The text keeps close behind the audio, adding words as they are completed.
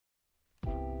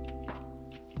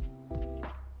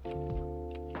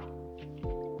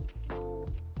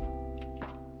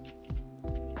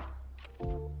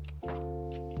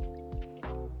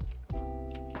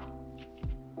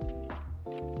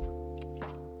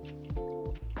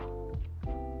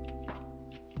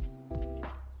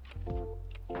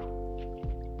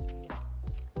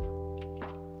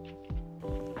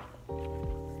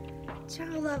Ciao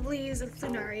lovelies, it's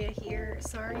Lunaria here.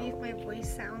 Sorry if my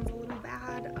voice sounds a little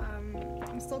bad.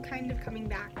 I'm still kind of coming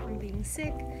back from being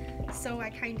sick, so I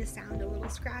kind of sound a little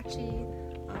scratchy.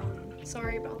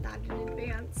 Sorry about that in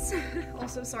advance.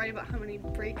 Also sorry about how many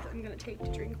breaks I'm gonna take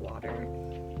to drink water.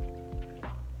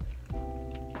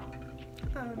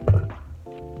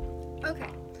 Okay,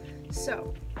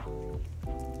 so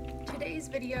today's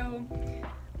video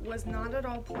was not at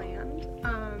all planned.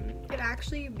 It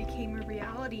actually became a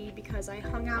reality because I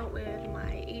hung out with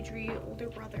my Agere older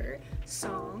brother,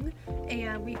 Song,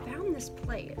 and we found this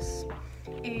place.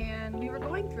 And we were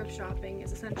going thrift shopping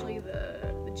is essentially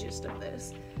the gist of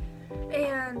this.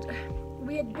 And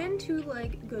we had been to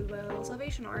like Goodwill,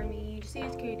 Salvation Army,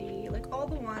 CHKD, like all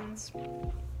the ones,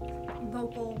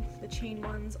 local, the chain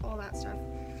ones, all that stuff.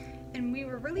 And we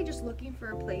were really just looking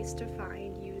for a place to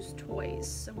find used toys.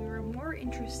 So we were more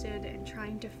interested in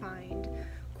trying to find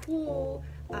cool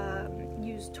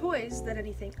used toys than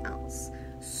anything else.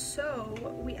 So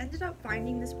we ended up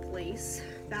finding this place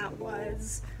that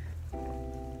was,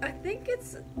 I think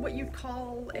it's what you'd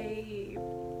call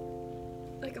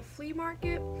like a flea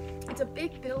market. It's a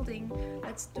big building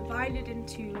that's divided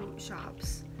into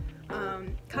shops,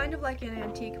 kind of like an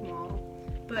antique mall.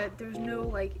 But there's no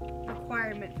like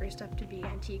requirement for stuff to be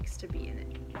antiques to be in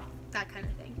it, that kind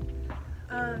of thing.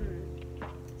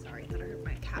 Sorry, I thought I heard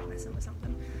my cat messing with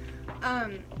something.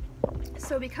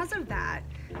 So because of that,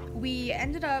 we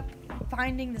ended up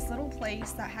finding this little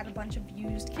place that had a bunch of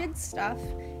used kids stuff,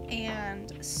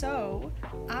 and so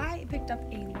I picked up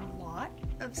a lot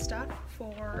of stuff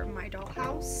for my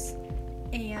dollhouse.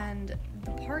 And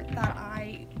the part that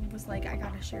I was like, I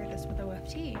gotta share this with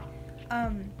OFT.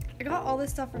 I got all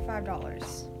this stuff for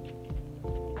 $5.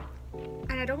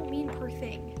 And I don't mean per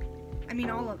thing. I mean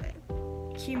all of it.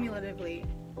 Cumulatively,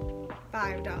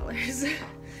 $5.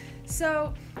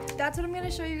 So that's what I'm going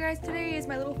to show you guys today is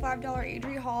my little $5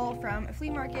 Agere haul from a flea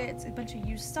market. It's a bunch of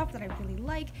used stuff that I really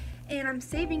like. And I'm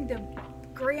saving the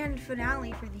grand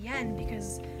finale for the end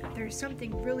because there's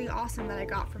something really awesome that I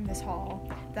got from this haul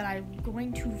that I'm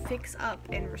going to fix up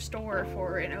and restore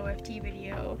for an OFT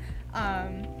video.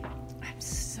 I'm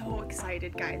so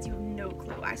excited, guys. You have no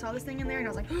clue. I saw this thing in there and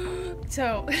I was like,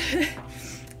 so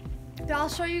I'll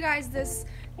show you guys that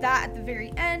at the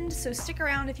very end, so stick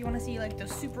around if you want to see like the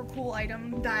super cool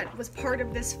item that was part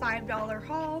of this $5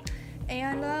 haul.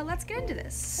 And let's get into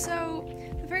this. So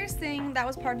the first thing that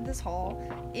was part of this haul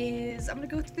is I'm gonna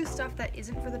go through the stuff that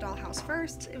isn't for the dollhouse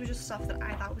first. It was just stuff that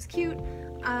I thought was cute.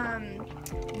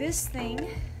 This thing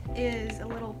is a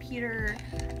little Peter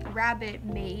Rabbit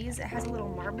maze. It has a little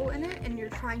marble in it, and you're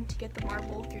trying to get the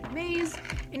marble through the maze,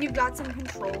 and you've got some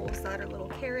controls that are little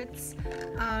carrots.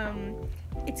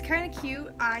 It's kind of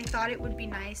cute. I thought it would be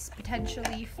nice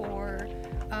potentially for,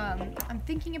 I'm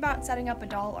thinking about setting up a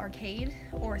doll arcade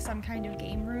or some kind of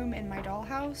game room in my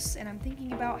dollhouse, and I'm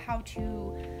thinking about how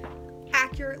to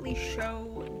accurately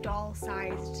show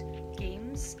doll-sized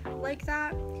games like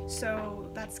that, so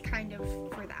that's kind of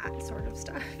for that sort of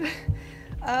stuff.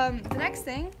 The next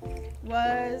thing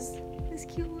was this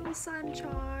cute little sun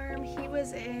charm. He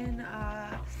was in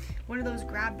one of those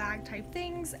grab bag type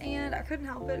things, and I couldn't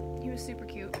help it. He was super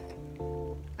cute.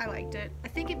 I liked it. I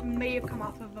think it may have come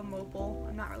off of a mobile.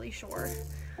 I'm not really sure.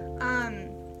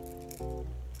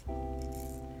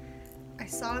 I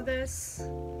saw this.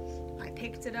 I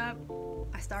picked it up.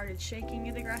 I started shaking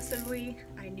it aggressively.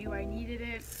 I knew I needed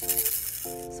it.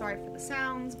 Sorry for the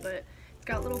sounds, but it's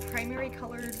got little primary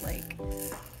colored like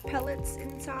pellets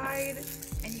inside,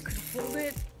 and you could hold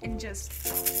it and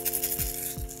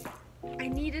just, I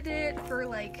needed it for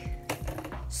like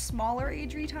smaller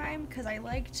Agere time because I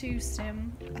like to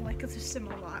stim. I like to stim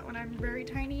a lot when I'm very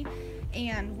tiny,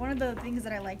 and one of the things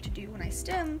that I like to do when I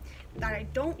stim that I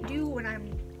don't do when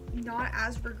I'm not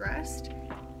as regressed,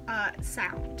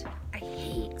 sound. I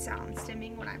hate sound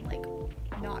stimming when I'm like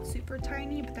not super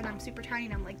tiny, but then I'm super tiny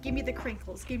and I'm like, give me the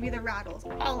crinkles, give me the rattles,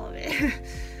 all of it.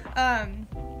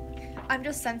 I'm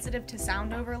just sensitive to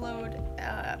sound overload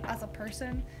as a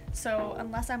person, so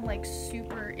unless I'm like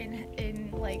super in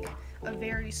like a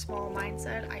very small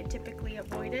mindset, I typically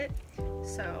avoid it.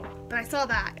 So, but I saw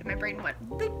that and my brain went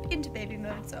boop into baby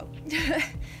mode, so.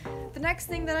 The next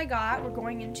thing that I got, we're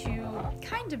going into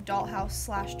kind of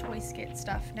dollhouse / toy skit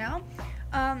stuff now.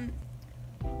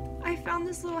 I found found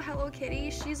this little Hello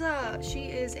Kitty. She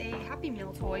is a Happy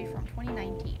Meal toy from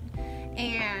 2019.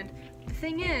 And the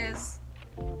thing is,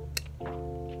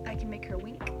 I can make her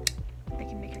wink, I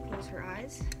can make her close her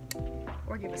eyes,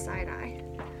 or give a side eye.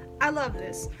 I love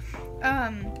this.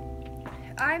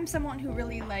 I'm someone who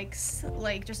really likes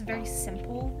like just very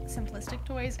simplistic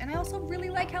toys, and I also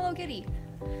really like Hello Kitty.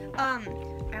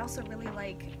 I also really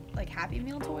like Happy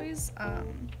Meal toys.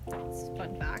 It's a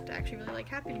fun fact, I actually really like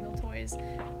Happy Meal toys.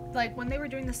 Like when they were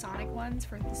doing the Sonic ones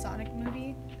for the Sonic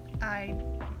movie, I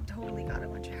totally got a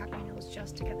bunch of Happy Meals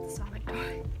just to get the Sonic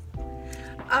toys.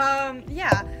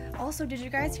 Yeah. Also, did you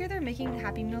guys hear they're making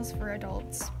Happy Meals for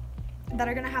adults that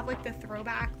are gonna have like the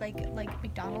throwback like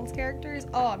McDonald's characters?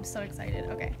 Oh, I'm so excited.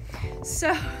 Okay,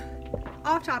 so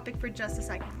off topic for just a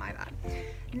second, my bad.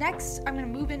 Next, I'm gonna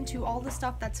move into all the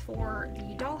stuff that's for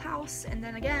the dollhouse, and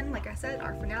then again, like I said,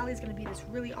 our finale is gonna be this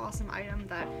really awesome item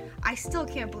that I still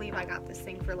can't believe I got this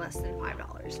thing for less than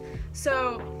 $5.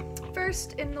 So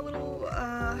first, in the little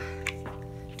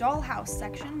dollhouse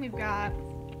section, we've got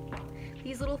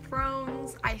these little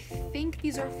thrones. I think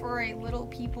these are for a Little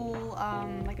People,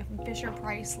 like a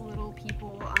Fisher-Price Little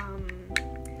People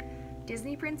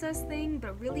Disney princess thing,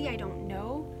 but really I don't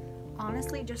know.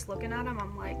 Honestly, just looking at them,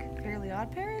 I'm like, Fairly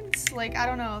Odd Parents? Like, I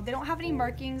don't know. They don't have any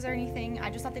markings or anything. I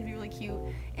just thought they'd be really cute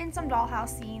in some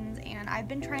dollhouse scenes, and I've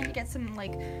been trying to get some,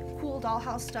 like, cool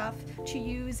dollhouse stuff to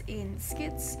use in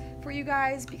skits for you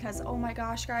guys, because, oh my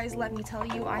gosh, guys, let me tell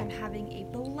you, I'm having a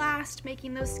blast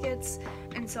making those skits,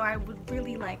 and so I would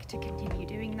really like to continue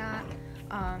doing that.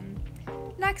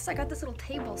 Next, I got this little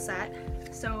table set.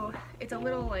 So, it's a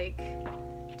little, like,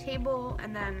 table,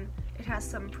 and then it has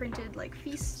some printed like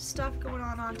feast stuff going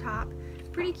on top.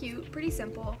 Pretty cute, pretty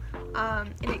simple.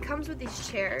 And it comes with these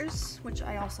chairs, which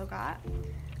I also got.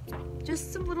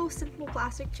 Just some little simple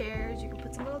plastic chairs. You can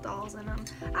put some little dolls in them.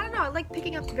 I don't know, I like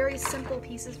picking up very simple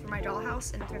pieces for my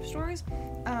dollhouse in thrift stores.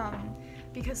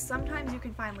 Because sometimes you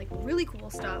can find like really cool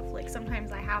stuff. Like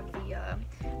sometimes I have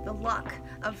the luck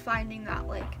of finding that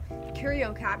like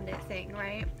curio cabinet thing,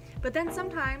 right? But then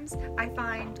sometimes I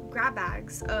find grab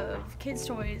bags of kids'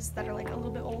 toys that are like a little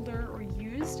bit older or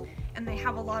used, and they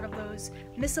have a lot of those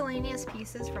miscellaneous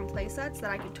pieces from play sets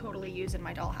that I could totally use in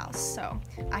my dollhouse. So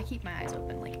I keep my eyes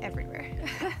open like everywhere.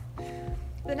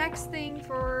 The next thing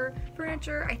for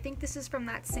furniture, I think this is from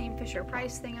that same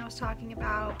Fisher-Price thing I was talking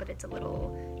about, but it's a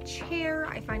little chair.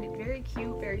 I find it very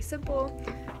cute, very simple,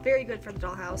 very good for the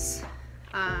dollhouse.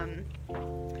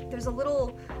 There's a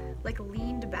little like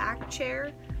leaned back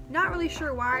chair. Not really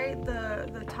sure why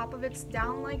the top of it's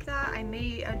down like that. I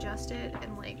may adjust it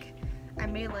and like I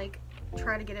may like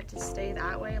try to get it to stay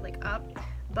that way, like up.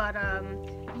 But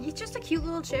it's just a cute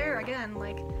little chair. Again,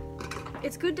 like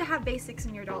it's good to have basics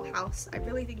in your dollhouse. I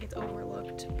really think it's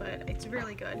overlooked, but it's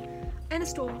really good. And a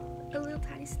stool, a little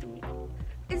tiny stool.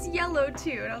 It's yellow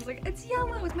too, and I was like, it's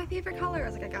yellow, it's my favorite color. I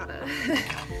was like, I gotta.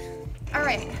 All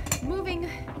right, moving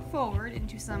forward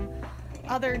into some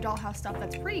other dollhouse stuff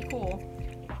that's pretty cool.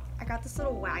 I got this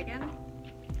little wagon.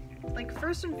 Like,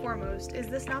 first and foremost, is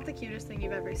this not the cutest thing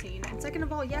you've ever seen? And second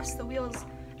of all, yes, the wheels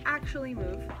actually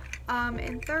move.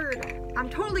 And third, I'm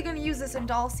totally gonna use this in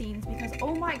doll scenes because,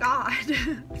 oh my god.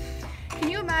 Can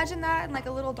you imagine that in like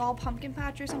a little doll pumpkin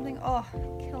patch or something? Oh,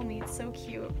 kill me, it's so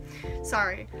cute.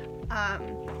 Sorry,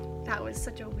 that was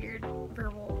such a weird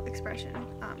verbal expression.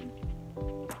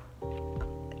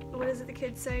 What is it the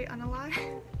kids say,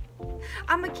 unalive?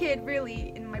 I'm a kid,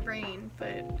 really, in my brain,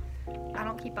 but I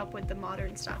don't keep up with the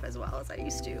modern stuff as well as I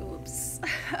used to. Oops.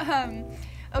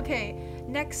 Okay,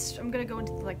 next I'm gonna go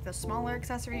into like the smaller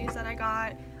accessories that I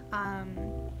got.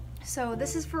 So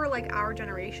this is for like our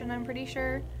generation, I'm pretty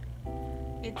sure.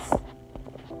 It's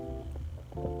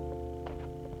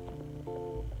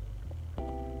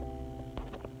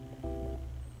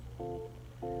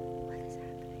what is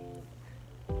happening?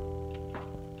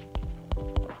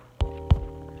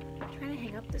 I'm trying to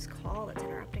hang up this call that's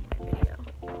interrupting my video.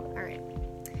 Alright.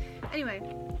 Anyway,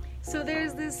 so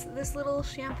there's this little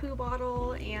shampoo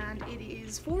bottle, and it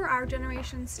is for our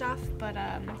generation stuff, but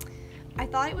I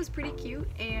thought it was pretty cute,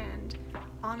 and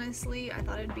honestly, I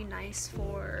thought it'd be nice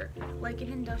for like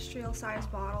an industrial size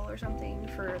bottle or something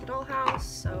for the dollhouse,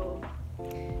 so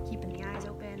keeping the eyes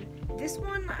open. This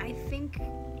one I think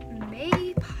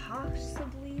may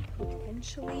possibly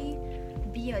potentially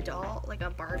be a doll, like a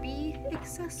Barbie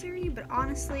accessory, but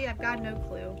honestly I've got no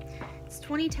clue. It's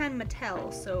 2010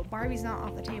 Mattel, so Barbie's not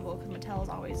off the table because Mattel is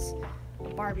always a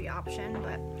Barbie option,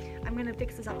 but I'm gonna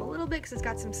fix this up a little bit because it's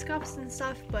got some scuffs and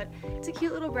stuff, but it's a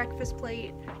cute little breakfast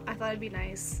plate. I thought it'd be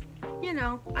nice. you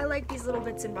know, I like these little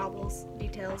bits and bobbles,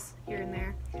 details here and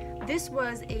there. This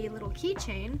was a little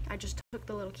keychain. I just took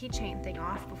the little keychain thing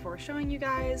off before showing you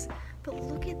guys, but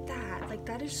look at that. Like,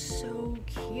 that is so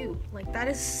cute. Like, that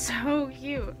is so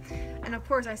cute. And of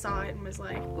course I saw it and was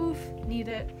like, oof, need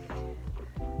it.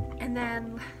 And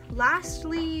then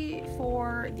lastly,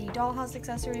 for the dollhouse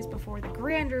accessories before the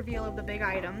grand reveal of the big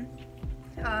item,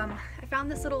 I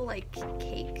found this little like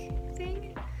cake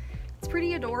thing. It's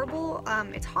pretty adorable.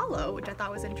 It's hollow, which I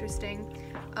thought was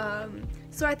interesting.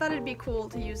 So I thought it'd be cool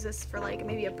to use this for like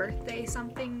maybe a birthday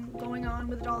something going on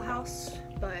with a dollhouse,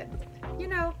 but you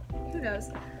know, who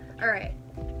knows. Alright,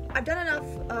 I've done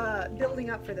enough building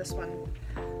up for this one.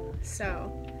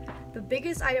 So, the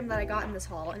biggest item that I got in this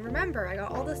haul, and remember, I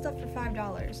got all this stuff for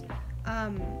 $5.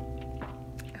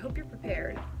 I hope you're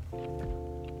prepared.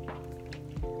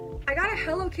 I got a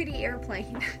Hello Kitty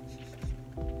airplane.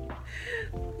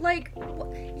 Like,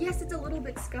 yes, it's a little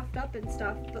bit scuffed up and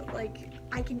stuff, but like,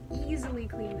 I can easily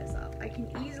clean this up. I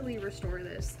can easily restore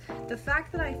this. The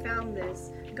fact that I found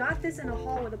this, got this in a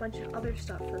haul with a bunch of other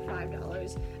stuff for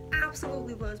 $5,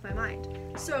 absolutely blows my mind.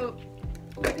 So,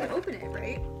 you can open it,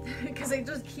 right? Because it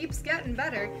just keeps getting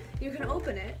better. You can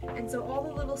open it, and so all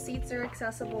the little seats are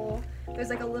accessible. There's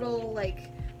like a little,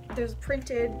 like, there's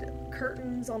printed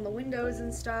curtains on the windows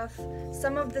and stuff.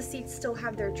 Some of the seats still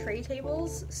have their tray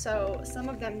tables, so some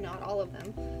of them, not all of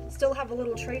them, still have a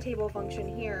little tray table function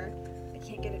here. I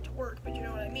can't get it to work, but you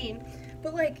know what I mean.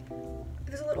 But like,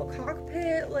 there's a little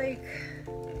cockpit, like,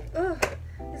 ugh,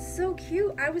 it's so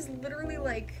cute. I was literally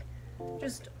like,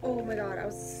 just, oh my god, I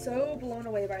was so blown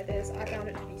away by this. I found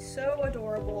it to be so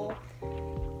adorable.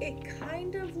 It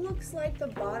kind of looks like the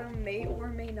bottom may or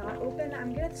may not open.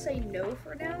 I'm gonna say no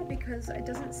for now because it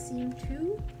doesn't seem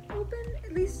to open,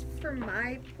 at least from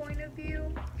my point of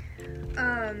view.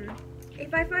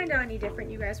 If I find out any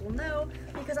different, you guys will know,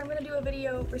 because I'm gonna do a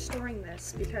video restoring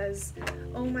this because,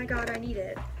 oh my god, I need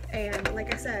it. And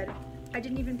like I said, I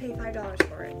didn't even pay $5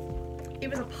 for it. It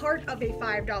was a part of a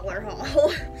 $5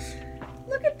 haul.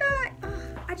 Look at that!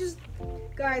 Oh,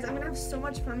 guys, I'm gonna have so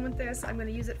much fun with this. I'm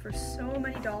gonna use it for so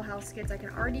many dollhouse kits. I can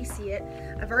already see it.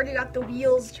 I've already got the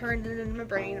wheels turned in my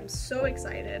brain. I'm so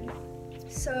excited.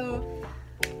 So,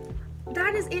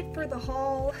 that is it for the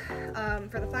haul,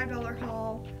 for the $5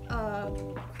 haul.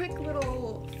 Quick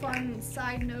little fun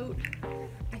side note.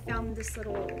 I found this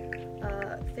little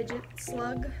fidget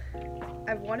slug.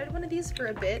 I've wanted one of these for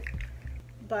a bit,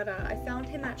 but I found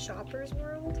him at Shoppers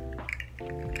World.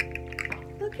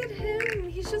 Look at him.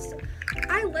 He's just,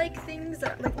 I like things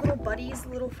that, like little buddies,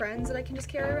 little friends that I can just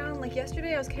carry around. Like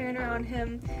yesterday I was carrying around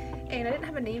him and I didn't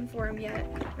have a name for him yet.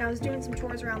 And I was doing some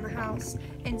chores around the house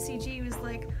and CG was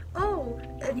like, oh,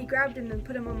 and he grabbed him and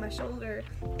put him on my shoulder.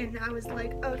 And I was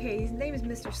like, okay, his name is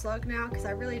Mr. Slug now because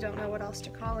I really don't know what else to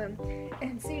call him.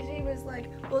 And CG was like,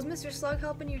 well, is Mr. Slug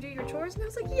helping you do your chores? And I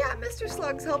was like, yeah, Mr.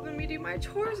 Slug's helping me do my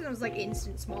chores. And I was like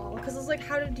instant small because I was like,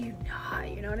 how did you not?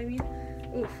 You know what I mean?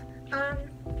 Oof.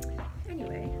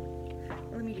 Anyway,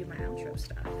 let me do my outro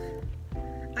stuff.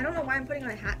 I don't know why I'm putting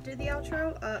on a hat to do the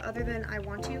outro, other than I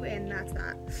want to, and that's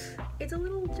that. It's a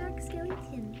little Jack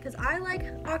Skellington, because I like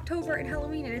October and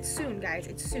Halloween, and it's soon, guys,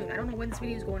 it's soon. I don't know when this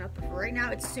video is going up, but for right now,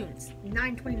 it's soon. It's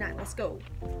 9/29, let's go.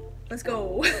 Let's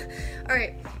go.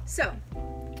 Alright, so,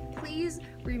 please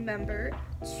remember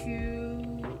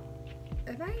to,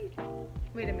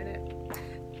 wait a minute.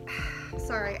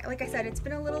 Sorry, like I said, it's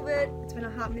been a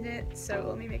hot minute, so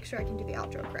let me make sure I can do the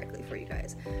outro correctly for you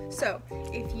guys. So,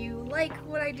 if you like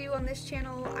what I do on this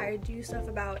channel, I do stuff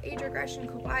about age regression,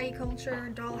 kawaii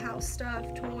culture, dollhouse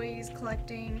stuff, toys,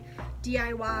 collecting,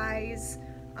 DIYs.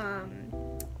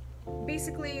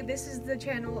 Basically, this is the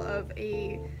channel of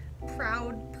a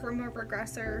proud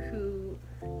perma-regressor who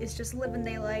is just living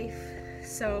their life.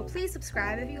 So, please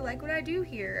subscribe if you like what I do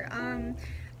here.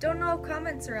 Don't know if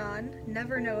comments are on.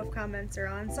 Never know if comments are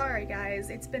on. Sorry guys,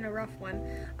 it's been a rough one.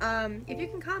 If you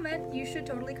can comment, you should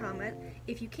totally comment.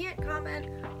 If you can't comment,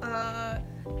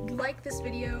 like this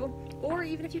video, or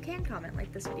even if you can comment,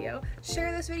 like this video,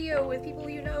 share this video with people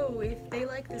you know if they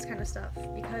like this kind of stuff,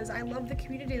 because I love the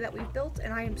community that we've built,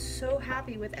 and I am so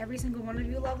happy with every single one of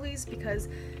you lovelies, because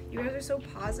you guys are so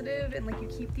positive, and like you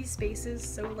keep these spaces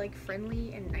so like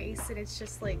friendly and nice, and it's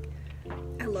just like,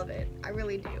 I love it. I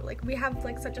really do. Like, we have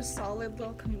like such a solid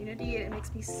little community and it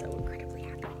makes me so incredibly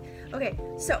happy. Okay,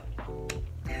 so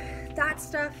that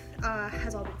stuff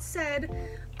has all been said,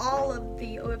 all of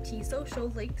the OFT social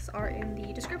links are in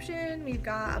the description. We've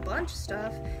got a bunch of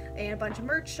stuff and a bunch of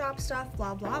merch shop stuff,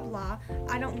 blah blah blah.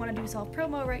 I don't want to do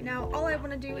self-promo right now. All I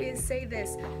want to do is say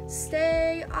this: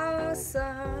 stay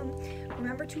awesome.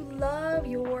 Remember to love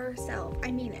yourself.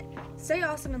 I mean it. Stay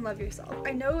awesome and love yourself.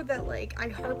 I know that like I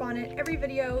harp on it every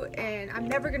video and I'm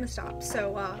never gonna stop,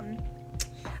 so I'm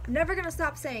never gonna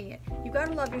stop saying it. You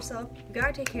gotta love yourself, you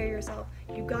gotta take care of yourself,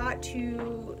 you got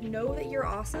to know that you're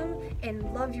awesome and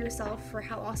love yourself for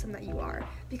how awesome that you are.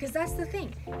 Because that's the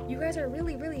thing, you guys are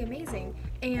really, really amazing,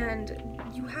 and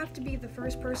you have to be the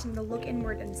first person to look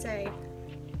inward and say,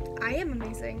 I am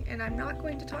amazing, and I'm not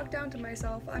going to talk down to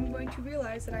myself. I'm going to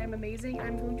realize that I am amazing, and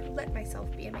I'm going to let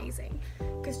myself be amazing.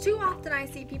 Because too often I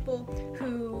see people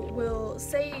who will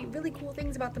say really cool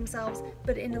things about themselves,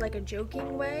 but in like a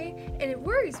joking way, and it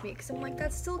worries me, because I'm like,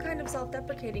 that's still kind of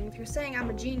self-deprecating. If you're saying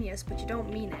I'm a genius, but you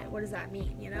don't mean it, what does that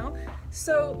mean, you know?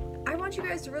 So I want you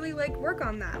guys to really like work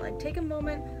on that. Like take a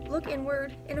moment, look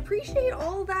inward, and appreciate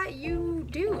all that you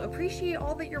do. Appreciate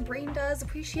all that your brain does.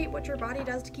 Appreciate what your body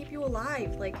does to keep you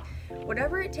alive. Like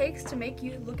whatever it takes to make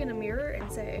you look in a mirror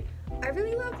and say, I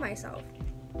really love myself.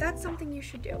 That's something you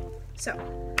should do. So,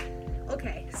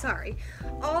 okay, sorry.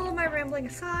 All of my rambling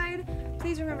aside,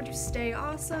 please remember to stay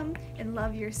awesome and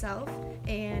love yourself,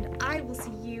 and I will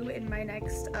see you in my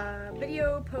next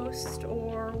video, post,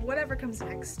 or whatever comes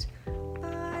next.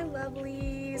 Bye,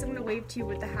 lovelies. I'm gonna wave to you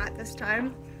with the hat this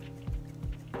time.